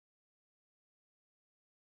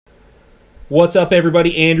What's up,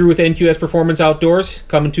 everybody? Andrew with NQS Performance Outdoors,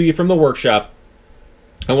 coming to you from the workshop.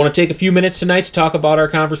 I want to take a few minutes tonight to talk about our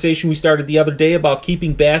conversation we started the other day about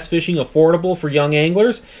keeping bass fishing affordable for young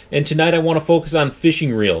anglers, and tonight I want to focus on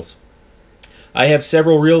fishing reels. I have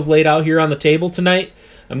several reels laid out here on the table tonight.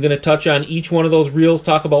 I'm going to touch on each one of those reels,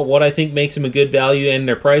 talk about what I think makes them a good value and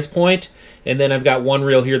their price point, and then I've got one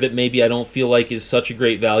reel here that maybe I don't feel like is such a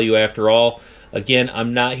great value after all. Again,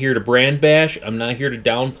 I'm not here to brand bash. I'm not here to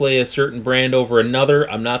downplay a certain brand over another.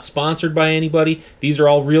 I'm not sponsored by anybody. These are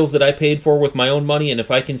all reels that I paid for with my own money, and if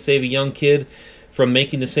I can save a young kid from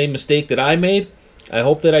making the same mistake that I made, I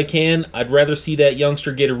hope that I can. I'd rather see that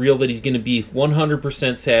youngster get a reel that he's going to be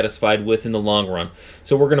 100% satisfied with in the long run.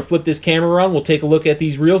 So we're going to flip this camera around. We'll take a look at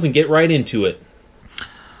these reels and get right into it.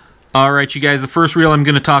 Alright, you guys, the first reel I'm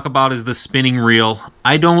going to talk about is the spinning reel.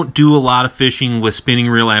 I don't do a lot of fishing with spinning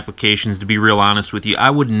reel applications, to be real honest with you. I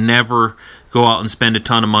would never go out and spend a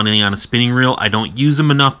ton of money on a spinning reel. I don't use them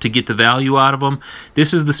enough to get the value out of them.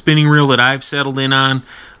 This is the spinning reel that I've settled in on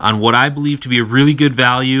what I believe to be a really good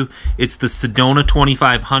value. It's the Sedona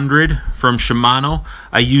 2500 from Shimano.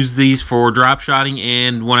 I use these for drop shotting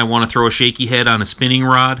and when I want to throw a shaky head on a spinning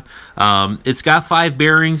rod. It's got 5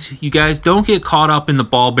 bearings. You guys, don't get caught up in the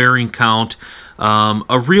ball bearing count.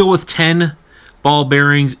 A reel with 10 ball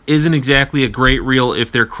bearings isn't exactly a great reel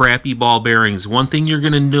if they're crappy ball bearings. One thing you're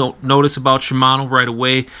going to notice about Shimano right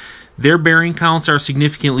away, their bearing counts are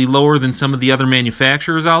significantly lower than some of the other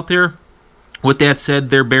manufacturers out there. With that said,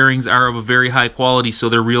 their bearings are of a very high quality, so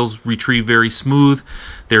their reels retrieve very smooth.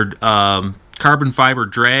 They're carbon fiber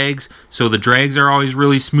drags, so the drags are always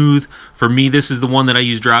really smooth. For me, this is the one that I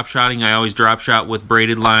use drop shotting. I always drop shot with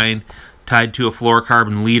braided line tied to a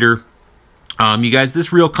fluorocarbon leader. You guys,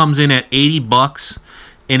 this reel comes in at 80 bucks,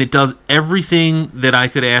 and it does everything that I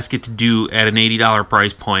could ask it to do at an $80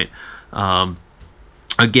 price point.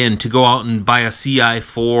 Again, to go out and buy a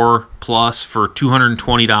CI4 Plus for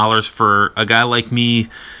 $220 for a guy like me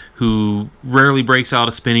who rarely breaks out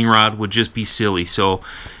a spinning rod would just be silly. So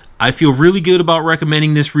I feel really good about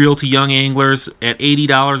recommending this reel to young anglers at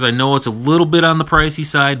 $80. I know it's a little bit on the pricey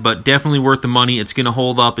side, but definitely worth the money. It's going to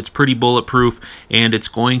hold up. It's pretty bulletproof, and it's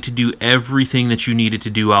going to do everything that you need it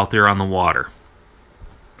to do out there on the water.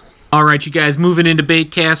 Alright, you guys, moving into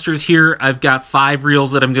bait casters here. I've got 5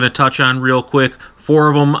 reels that I'm going to touch on real quick. 4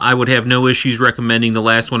 of them I would have no issues recommending. The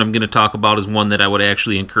last one I'm going to talk about is one that I would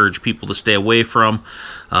actually encourage people to stay away from.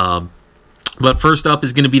 But first up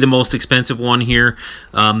is going to be the most expensive one here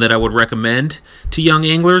that I would recommend to young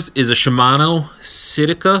anglers is a Shimano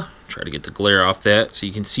Sitka. Try to get the glare off that so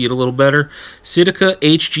you can see it a little better. Sitka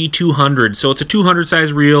HG200. So it's a 200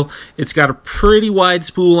 size reel. It's got a pretty wide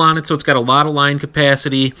spool on it, so it's got a lot of line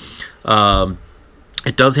capacity.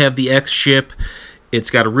 It does have the X ship. It's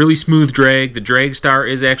got a really smooth drag. The drag star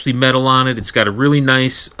is actually metal on it. It's got a really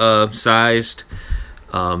nice sized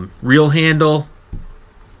reel handle.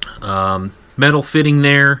 Metal fitting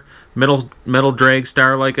there, metal drag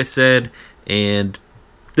star, like I said, and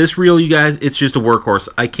this reel, you guys, it's just a workhorse.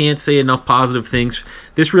 I can't say enough positive things.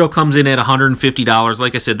 This reel comes in at $150.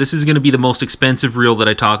 Like I said, this is going to be the most expensive reel that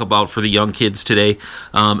I talk about for the young kids today.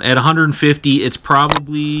 At $150, it's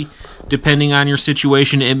probably, depending on your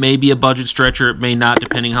situation, it may be a budget stretcher. It may not,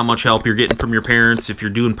 depending how much help you're getting from your parents, if you're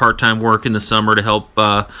doing part-time work in the summer to help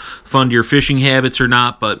fund your fishing habits or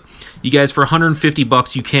not. But you guys, for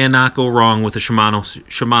 $150, you cannot go wrong with a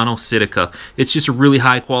Shimano Sitka. It's just a really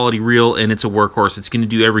high-quality reel, and it's a workhorse. It's going to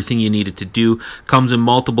do everything you need it to do. Comes in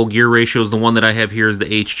multiple gear ratios. The one that I have here is the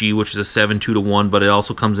HG, which is a 7:2:1, but it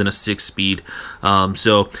also comes in a 6-speed.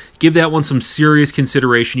 So give that one some serious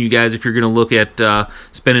consideration, you guys. If you're going to look at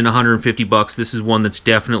spending $150, this is one that's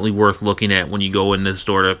definitely worth looking at when you go in the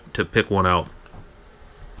store to pick one out.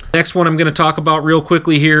 Next one I'm going to talk about real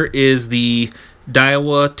quickly here is the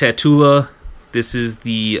Daiwa Tatula. This is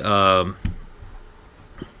the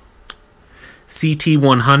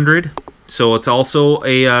CT100. So it's also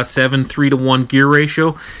a 7:3:1 gear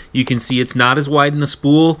ratio. You can see it's not as wide in the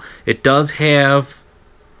spool. It does have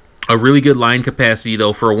a really good line capacity,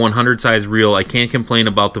 though, for a 100 size reel. I can't complain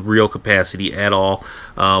about the reel capacity at all.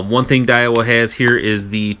 One thing Daiwa has here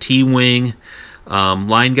is the T-wing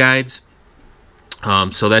line guides.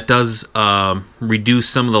 So that does reduce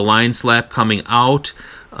some of the line slap coming out.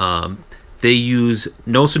 They use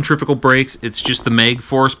no centrifugal brakes. It's just the mag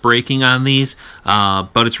force braking on these,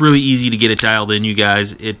 but it's really easy to get it dialed in, you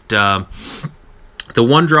guys. The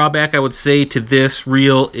one drawback I would say to this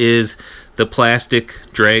reel is the plastic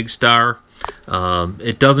drag star.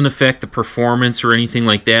 It doesn't affect the performance or anything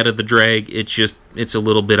like that of the drag. It's a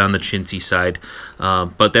little bit on the chintzy side,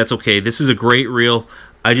 but that's okay. This is a great reel.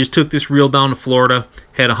 I just took this reel down to Florida,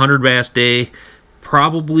 had a 100 bass day.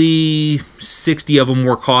 Probably 60 of them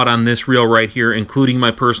were caught on this reel right here, including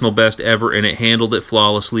my personal best ever, and it handled it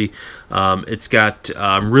flawlessly. It's got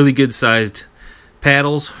really good sized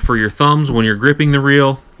paddles for your thumbs when you're gripping the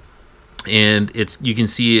reel, and you can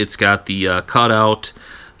see it's got the cutout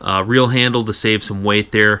reel handle to save some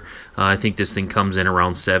weight there. I think this thing comes in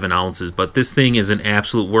around 7 ounces, but this thing is an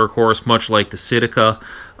absolute workhorse, much like the Sitka.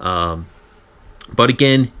 But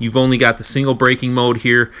again, you've only got the single braking mode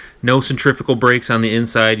here, no centrifugal brakes on the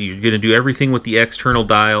inside. You're going to do everything with the external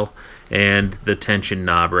dial and the tension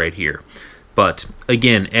knob right here. But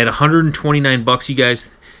again, at 129 bucks, you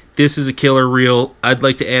guys, this is a killer reel. I'd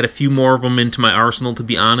like to add a few more of them into my arsenal, to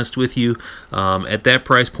be honest with you. At that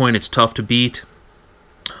price point, it's tough to beat.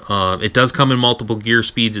 It does come in multiple gear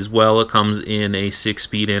speeds as well. It comes in a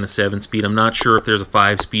 6-speed and a 7-speed. I'm not sure if there's a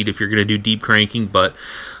 5-speed if you're going to do deep cranking, but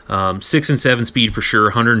 6 and 7-speed for sure,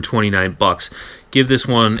 129 bucks. Give this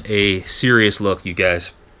one a serious look, you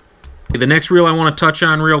guys. The next reel I want to touch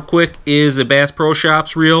on real quick is a Bass Pro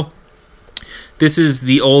Shops reel. This is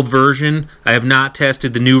the old version. I have not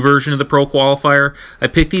tested the new version of the Pro Qualifier. I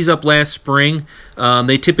picked these up last spring.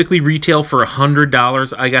 They typically retail for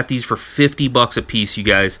 $100. I got these for 50 bucks a piece, you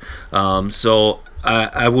guys. So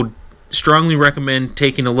I would strongly recommend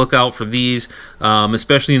taking a look out for these,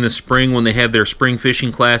 especially in the spring when they have their spring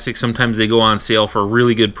fishing classics. Sometimes they go on sale for a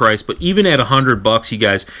really good price, but even at 100 bucks, you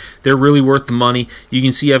guys, they're really worth the money. You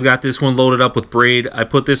can see I've got this one loaded up with braid. I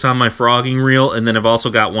put this on my frogging reel, and then I've also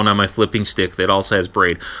got one on my flipping stick that also has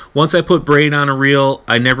braid. Once I put braid on a reel,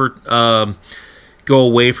 I never go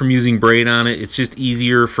away from using braid on it. It's just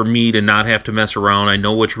easier for me to not have to mess around. I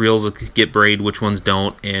know which reels get braid, which ones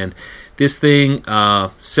don't, and this thing,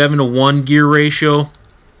 7-to-1 gear ratio.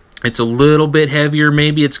 It's a little bit heavier.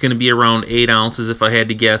 Maybe it's going to be around 8 ounces if I had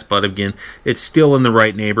to guess, but again, it's still in the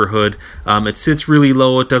right neighborhood. It sits really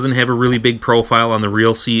low. It doesn't have a really big profile on the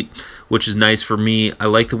reel seat, which is nice for me. I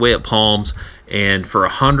like the way it palms, and for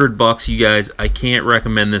 100 bucks, you guys, I can't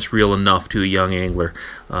recommend this reel enough to a young angler.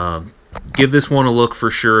 Give this one a look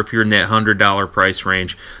for sure if you're in that $100 price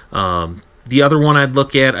range. The other one I'd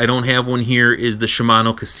look at, I don't have one here, is the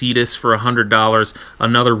Shimano Casitas for $100.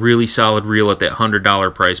 Another really solid reel at that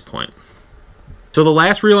 $100 price point. So the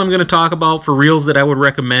last reel I'm going to talk about for reels that I would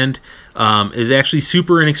recommend is actually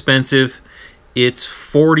super inexpensive. It's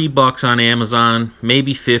 40 bucks on Amazon,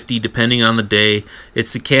 maybe 50 depending on the day.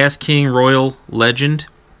 It's the Cast King Royal Legend.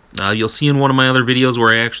 You'll see in one of my other videos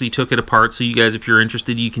where I actually took it apart, so you guys, if you're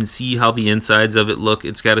interested, you can see how the insides of it look.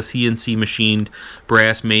 It's got a CNC machined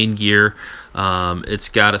brass main gear. It's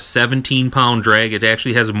got a 17-pound drag. It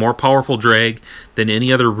actually has a more powerful drag than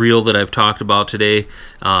any other reel that I've talked about today,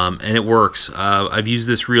 and it works. I've used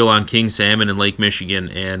this reel on king salmon in Lake Michigan,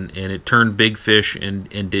 and it turned big fish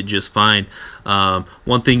and did just fine.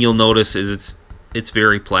 One thing you'll notice is it's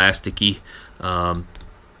very plasticky.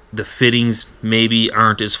 The fittings maybe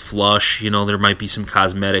aren't as flush. You know, there might be some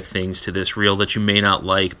cosmetic things to this reel that you may not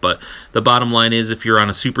like, but the bottom line is, if you're on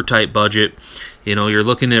a super tight budget, you know, you're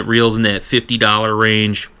looking at reels in that $50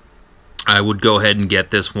 range, I would go ahead and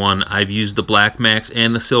get this one. I've used the Black Max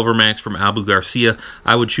and the Silver Max from Abu Garcia.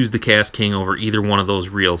 I would choose the Cast King over either one of those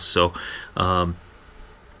reels. So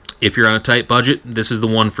if you're on a tight budget, this is the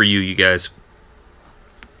one for you, you guys.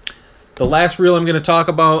 The last reel I'm going to talk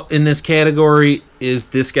about in this category is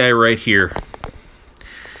this guy right here.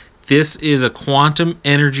 This is a Quantum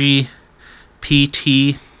Energy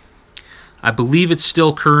PT. I believe it's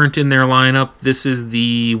still current in their lineup. This is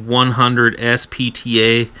the 100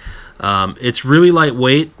 SPTA. It's really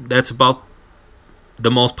lightweight. That's about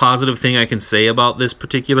the most positive thing I can say about this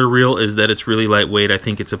particular reel, is that it's really lightweight. I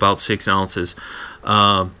think it's about 6 ounces.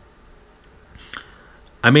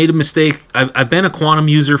 I made a mistake. I've been a Quantum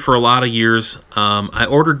user for a lot of years. I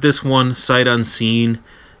ordered this one sight unseen,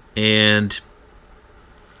 and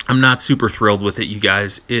I'm not super thrilled with it, you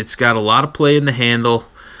guys. It's got a lot of play in the handle.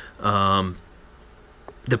 The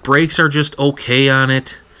brakes are just okay on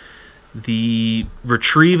it. The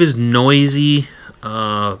retrieve is noisy.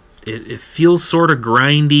 It feels sort of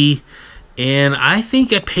grindy. And I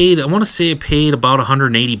think I want to say I paid about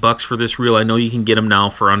 180 bucks for this reel. I know you can get them now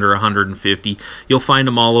for under 150. You'll find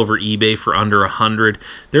them all over eBay for under 100.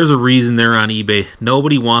 There's a reason they're on eBay.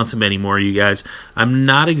 Nobody wants them anymore, you guys. I'm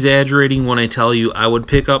not exaggerating when I tell you I would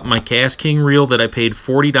pick up my Cast King reel that I paid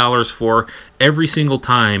 $40 for every single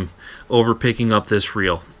time over picking up this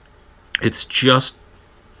reel. It's just,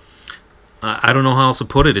 I don't know how else to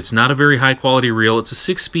put it. It's not a very high quality reel. It's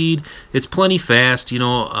a 6-speed. It's plenty fast. You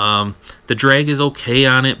know, the drag is okay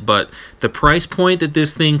on it, but the price point that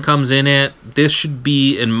this thing comes in at, this should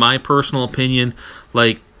be, in my personal opinion,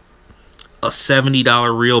 like a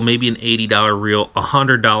 $70 reel, maybe an $80 reel,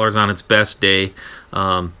 $100 on its best day.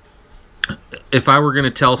 If I were going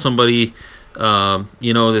to tell somebody, that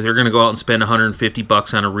they're going to go out and spend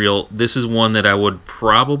 $150 on a reel, this is one that I would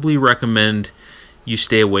probably recommend you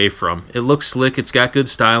stay away from. It looks slick. It's got good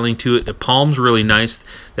styling to it. It palms really nice.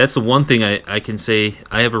 That's the one thing I can say.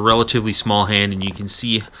 I have a relatively small hand, and you can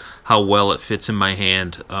see how well it fits in my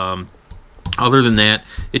hand. Other than that,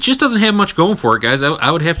 it just doesn't have much going for it, guys.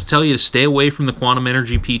 I would have to tell you to stay away from the Quantum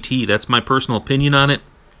Energy PT. That's my personal opinion on it.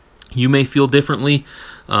 You may feel differently,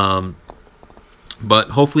 but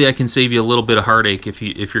hopefully I can save you a little bit of heartache if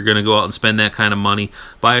you're going to go out and spend that kind of money.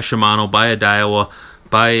 Buy a Shimano, buy a Daiwa,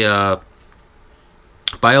 buy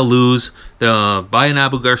a Luz, buy an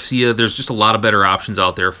Abu Garcia. There's just a lot of better options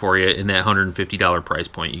out there for you in that $150 price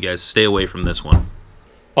point. You guys stay away from this one.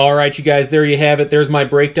 All right, you guys, there you have it. There's my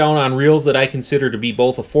breakdown on reels that I consider to be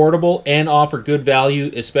both affordable and offer good value,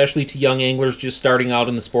 especially to young anglers just starting out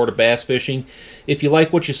in the sport of bass fishing. If you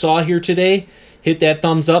like what you saw here today, hit that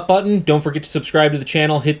thumbs up button. Don't forget to subscribe to the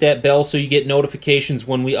channel. Hit that bell so you get notifications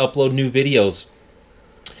when we upload new videos.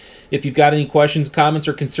 If you've got any questions, comments,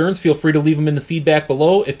 or concerns, feel free to leave them in the feedback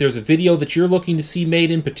below. If there's a video that you're looking to see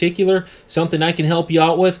made in particular, something I can help you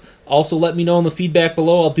out with, also let me know in the feedback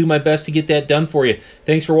below. I'll do my best to get that done for you.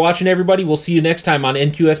 Thanks for watching, everybody. We'll see you next time on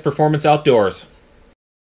NQS Performance Outdoors.